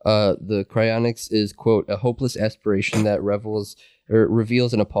Review the cryonics is, quote, "a hopeless aspiration that reveals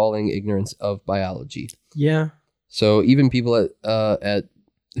an appalling ignorance of biology." Yeah. So even people at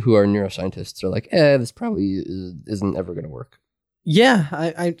who are neuroscientists are like, this probably isn't ever going to work. Yeah,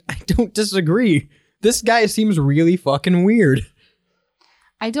 I don't disagree. This guy seems really fucking weird.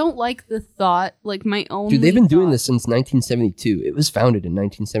 I don't like the thought, like my own. Dude, they've been doing this since 1972. It was founded in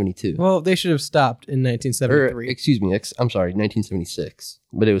 1972. Well, they should have stopped in 1973. Excuse me, I'm sorry, 1976.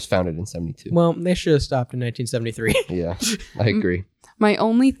 But it was founded in 72. Well, they should have stopped in 1973. Yeah, I agree. My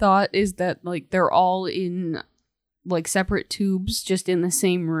only thought is that like they're all in like separate tubes, just in the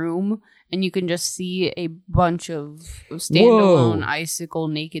same room, and you can just see a bunch of standalone icicle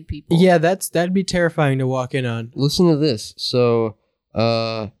naked people. Yeah, that'd be terrifying to walk in on. Listen to this. So,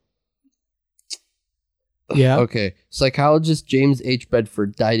 yeah. Okay. Psychologist James H.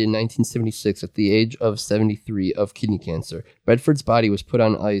 Bedford died in 1976 at the age of 73 of kidney cancer. Bedford's body was put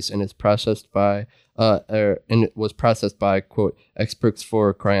on ice and is processed by quote experts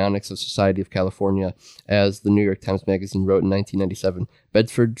for cryonics of Society of California, as the New York Times Magazine wrote in 1997.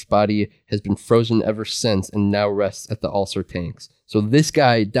 Bedford's body has been frozen ever since and now rests at the ulcer tanks. So this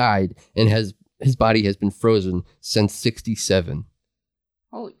guy died and his body has been frozen since 67.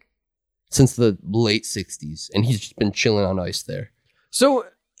 Holy. Since the late 60s, and he's just been chilling on ice there. So,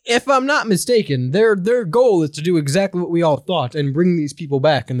 if I'm not mistaken, their goal is to do exactly what we all thought and bring these people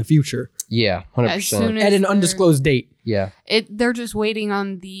back in the future. Yeah, 100%. At an undisclosed date. Yeah. They're just waiting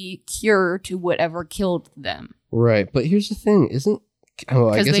on the cure to whatever killed them. Right, but here's the thing, I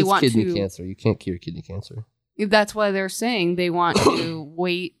guess they it's want kidney to- cancer. You can't cure kidney cancer. That's why they're saying they want to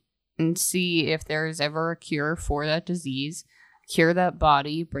wait and see if there's ever a cure for that disease, cure that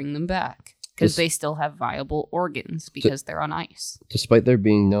body, bring them back. Because they still have viable organs because they're on ice. Despite there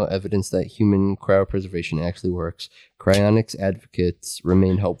being no evidence that human cryopreservation actually works, cryonics advocates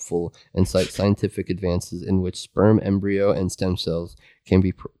remain hopeful and cite scientific advances in which sperm, embryo, and stem cells can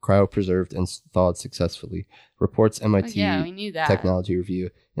be cryopreserved and thawed successfully, reports MIT we knew that. Technology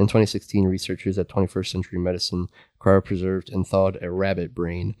Review. In 2016, researchers at 21st Century Medicine cryopreserved and thawed a rabbit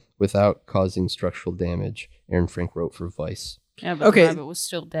brain without causing structural damage, Aaron Frank wrote for Vice. Yeah, but the rabbit was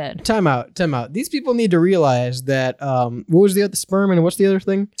still dead. Time out. These people need to realize that, what was the other sperm and what's the other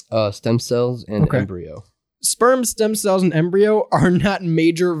thing? Stem cells and embryo. Sperm, stem cells, and embryo are not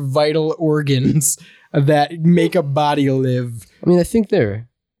major vital organs that make a body live. I mean, I think they're,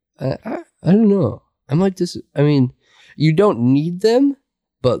 I don't know. You don't need them,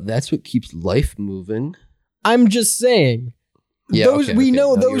 but that's what keeps life moving. I'm just saying. Yeah, We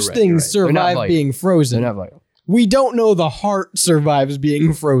know those things survive being frozen. They're not vital. We don't know the heart survives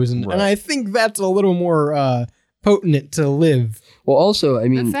being frozen. Right. And I think that's a little more potent to live. Well, also, I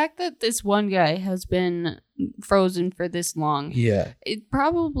mean, the fact that this one guy has been frozen for this long, yeah, it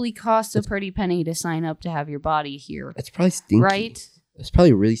probably costs a pretty penny to sign up to have your body here. It's probably stinky. Right? It's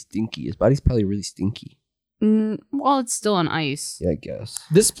probably really stinky. His body's probably really stinky. Well, it's still on ice. Yeah, I guess.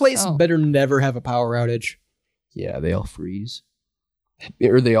 This place better never have a power outage. Yeah, they all freeze.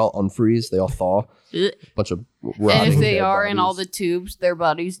 Or they all unfreeze. They all thaw. Bunch of rotting. And if they dead are bodies. in all the tubes, their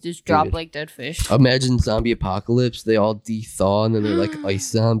bodies just drop Dude. like dead fish. Imagine zombie apocalypse. They all de-thaw and then they're like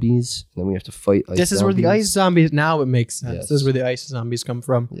ice zombies. And then we have to fight ice This is where the ice zombies, now it makes sense. Yes. This is where the ice zombies come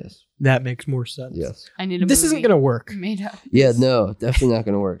from. Yes. That makes more sense. Yes. I need a This isn't movie going to work. made up. Yeah, no, definitely not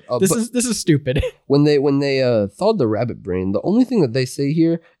going to work. This is stupid. When they thawed the rabbit brain, the only thing that they say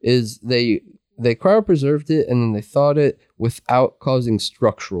here is they cryopreserved it and then they thawed it without causing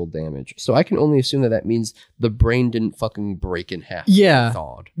structural damage. So I can only assume that means the brain didn't fucking break in half. Yeah.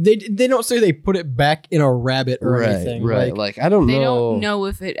 Thawed. They don't say they put it back in a rabbit or anything. Right. Like I don't know. They don't know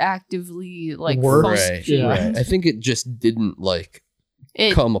if it actively like Works. functioned. Right. I think it just didn't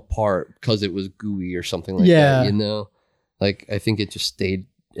come apart because it was gooey or something like Yeah. that. You know, like I think it just stayed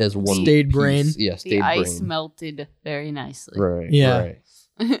as one Stayed piece. brain. Yeah, The stayed ice brain. melted very nicely. Right. Yeah. Right.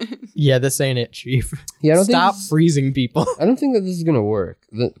 Yeah, this ain't it, Chief. Yeah, I don't Stop think freezing people. I don't think that this is gonna work.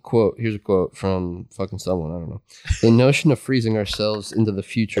 Here's a quote from fucking someone, I don't know. The notion of freezing ourselves into the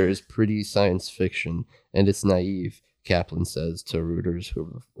future is pretty science fiction, and it's naive, Kaplan says to Reuters,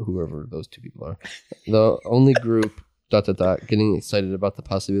 whoever those two people are. The only group getting excited about the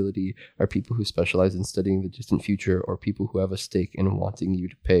possibility are people who specialize in studying the distant future or people who have a stake in wanting you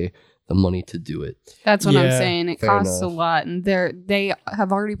to pay the money to do it. That's what I'm Yeah, saying. It fair costs enough. a lot, and they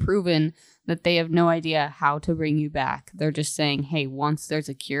have already proven that they have no idea how to bring you back. They're just saying, "Hey, once there's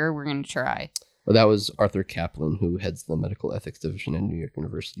a cure, we're going to try." Well, that was Arthur Kaplan, who heads the medical ethics division at New York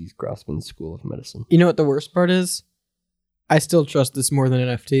University's Grossman School of Medicine. You know what the worst part is? I still trust this more than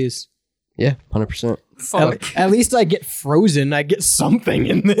NFTs. Yeah, 100%. At least I get frozen. I get something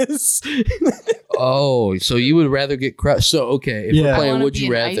in this. Oh, so you would rather get crushed? So okay, if Yeah. we're I playing wanna Would be You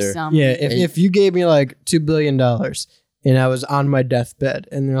an Rather? ice zombie. Yeah, if you gave me like $2 billion and I was on my deathbed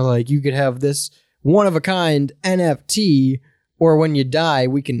and they're like, you could have this one of a kind NFT, or when you die,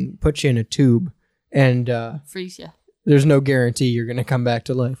 we can put you in a tube and freeze you. There's no guarantee you're gonna come back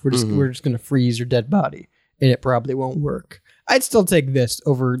to life. We're just gonna freeze your dead body, and it probably won't work. I'd still take this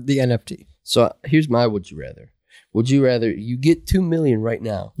over the NFT. So here's my would you rather. Would you rather you get $2 million right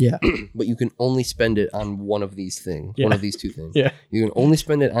now? Yeah. But you can only spend it on one of these things. Yeah. One of these two things. Yeah. You can only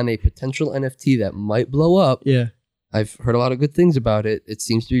spend it on a potential NFT that might blow up. Yeah. I've heard a lot of good things about it. It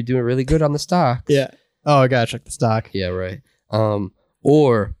seems to be doing really good on the stocks. Yeah. Oh, I gotta check the stock. Yeah, right.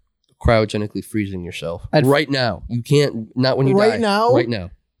 Or cryogenically freezing yourself right now. You can't. Not when you die. Right now. Right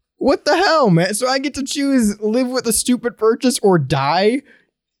now. What the hell, man? So I get to choose live with a stupid purchase or die?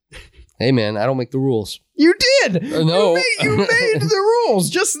 Hey, man, I don't make the rules. You did. No, you made the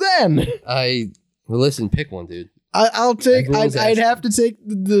rules just then. Well, listen, pick one, dude. I'll take. I'd have to take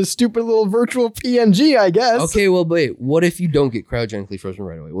the stupid little virtual PNG, I guess. Okay, well, wait. What if you don't get cryogenically frozen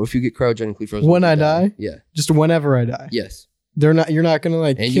right away? What if you get cryogenically frozen when I die? Yeah, just whenever I die. Yes. You're not gonna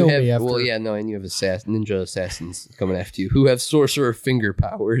like and kill you have, me after. Well, yeah, no, and you have ninja assassins coming after you who have sorcerer finger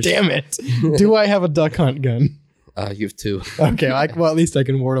powers. Damn it! Do I have a duck hunt gun? You have 2. Okay, well at least I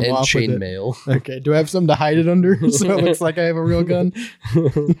can ward them and off with it. chainmail. Okay, do I have something to hide it under so it looks like I have a real gun?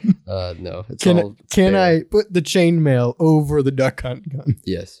 No. It's can I put the chainmail over the duck hunt gun?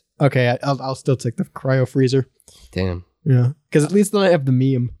 Yes. Okay, I'll still take the cryo freezer. Damn. Yeah, because at least then I have the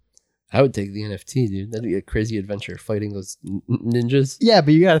meme. I would take the NFT, dude. That'd be a crazy adventure fighting those ninjas. Yeah,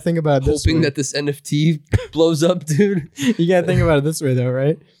 but you got to think about it this hoping way. that this NFT blows up, dude. You got to think about it this way, though,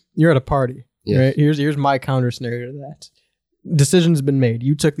 right? You're at a party, right? Here's my counter scenario to that. Decision's been made.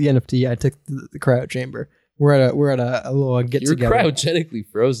 You took the NFT. I took the cryo chamber. We're at a little get together. You're cryogenically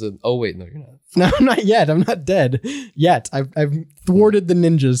frozen. Oh wait, no, you're not. No, not yet. I'm not dead yet. I've thwarted the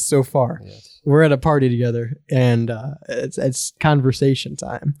ninjas so far. Yes. We're at a party together, and it's conversation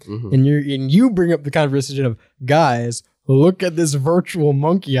time. Mm-hmm. And you bring up the conversation of, guys, look at this virtual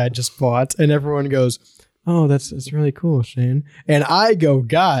monkey I just bought, and everyone goes, oh, that's really cool, Shane. And I go,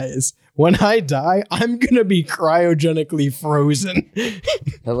 guys, when I die, I'm gonna be cryogenically frozen.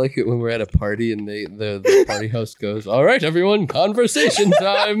 I like it when we're at a party and the party host goes, all right, everyone, conversation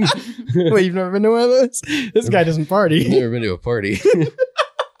time. Wait, you've never been to one of those? This guy doesn't party. I've never been to a party.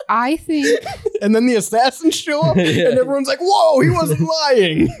 I think. And then the assassins show up, and everyone's like, whoa, he wasn't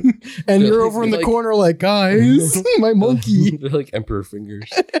lying. And you're over in the corner like, guys, my monkey. They're like emperor fingers.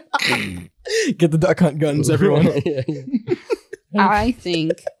 Get the duck hunt guns, everyone. I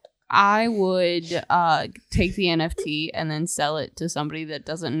think I would take the NFT and then sell it to somebody that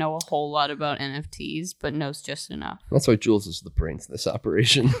doesn't know a whole lot about NFTs, but knows just enough. That's why Jules is the brains of this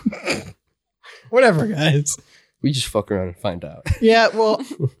operation. Whatever, guys. We just fuck around and find out. Yeah, well,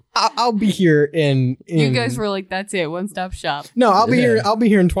 I'll be here in. You guys were like, that's it, one stop shop. No, I'll be here. I'll be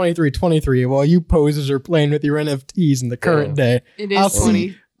here in 23 while you poses are playing with your NFTs in the current day. It is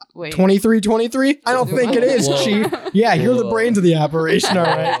 20. Wait. 23? I don't think it is, Chief. Yeah, you're the brains of the operation, all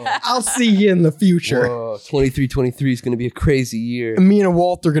right? I'll see you in the future. Whoa, 23 is going to be a crazy year. Me and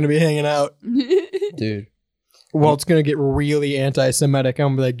Walt are going to be hanging out. Dude. Walt's going to get really anti-Semitic.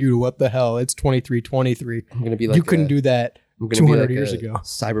 I'm going to be like, dude, what the hell? It's 23. I'm going to be like, you couldn't do that 200 years ago.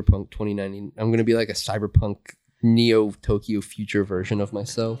 Cyberpunk 2090. I'm going to be like a cyberpunk Neo Tokyo future version of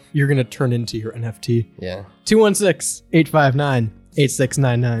myself. You're going to turn into your NFT. Yeah.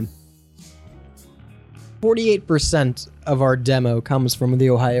 216-859-8699. 48% of our demo comes from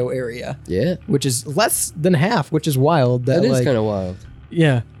the Ohio area. Yeah. Which is less than half, which is wild. That is kind of wild.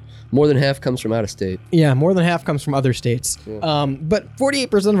 Yeah. More than half comes from out of state. Yeah, more than half comes from other states. Yeah. But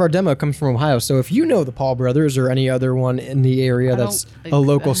 48% of our demo comes from Ohio. So if you know the Paul brothers or any other one in the area that's a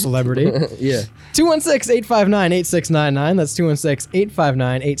local celebrity. Yeah. 216-859-8699. That's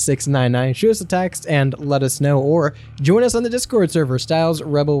 216-859-8699. Shoot us a text and let us know. Or join us on the Discord server,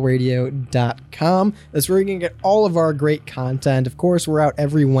 stylesrebelradio.com. That's where you can get all of our great content. Of course, we're out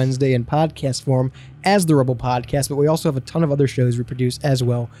every Wednesday in podcast form as the Rebel Podcast, but we also have a ton of other shows we produce as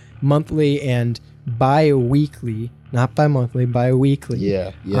well, monthly and bi-weekly, not bi-monthly, bi-weekly. Yeah.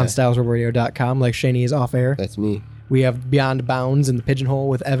 On stylesrebelradio.com, like Shani is off air. That's me. We have Beyond Bounds and the Pigeonhole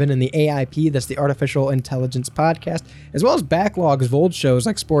with Evan and the AIP, that's the Artificial Intelligence Podcast, as well as backlogs of old shows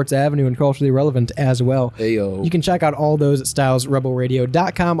like Sports Avenue and Culturally Relevant as well. Heyo. You can check out all those at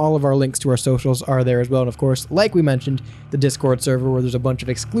stylesrebelradio.com. All of our links to our socials are there as well. And of course, like we mentioned, the Discord server where there's a bunch of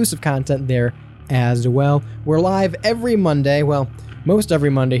exclusive content there as well. We're live every Monday, well, most every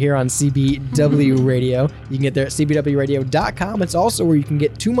Monday here on CBW Radio. You can get there at cbwradio.com. It's also where you can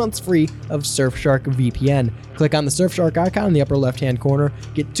get 2 months free of Surfshark VPN. Click on the Surfshark icon in the upper left-hand corner.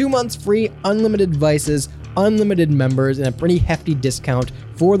 Get 2 months free, unlimited devices, unlimited members and a pretty hefty discount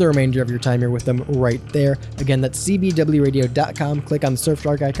for the remainder of your time here with them right there. Again, that's cbwradio.com. Click on the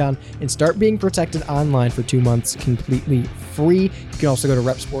Surfshark icon and start being protected online for 2 months completely free. You can also go to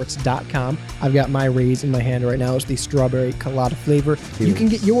repsports.com. I've got my Rays in my hand right now. It's the strawberry colada flavor. You can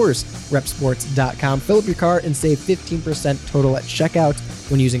get yours, repsports.com. Fill up your cart and save 15% total at checkout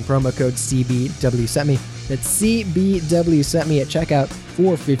when using promo code CBWSetMe. That's CBWSetMe at checkout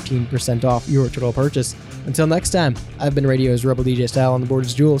for 15% off your total purchase. Until next time, I've been Radio's Rebel DJ Style. On the board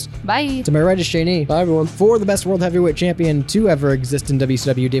is Jules. Bye. To my right is Shane. Bye, everyone. For the best world heavyweight champion to ever exist in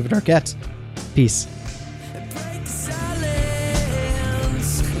WCW, David Arquette. Peace.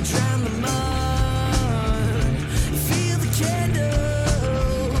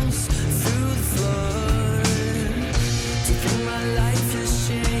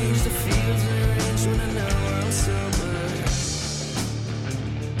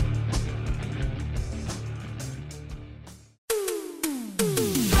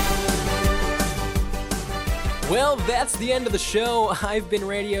 Well, that's the end of the show. I've been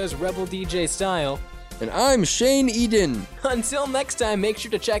Radio's Rebel DJ Style. And I'm Shane Eden. Until next time, make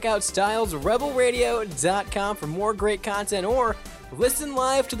sure to check out stylesrebelradio.com for more great content or listen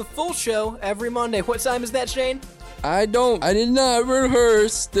live to the full show every Monday. What time is that, Shane? I did not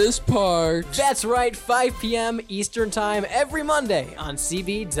rehearse this part. That's right, 5 p.m. Eastern Time every Monday on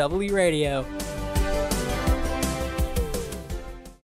CBW Radio.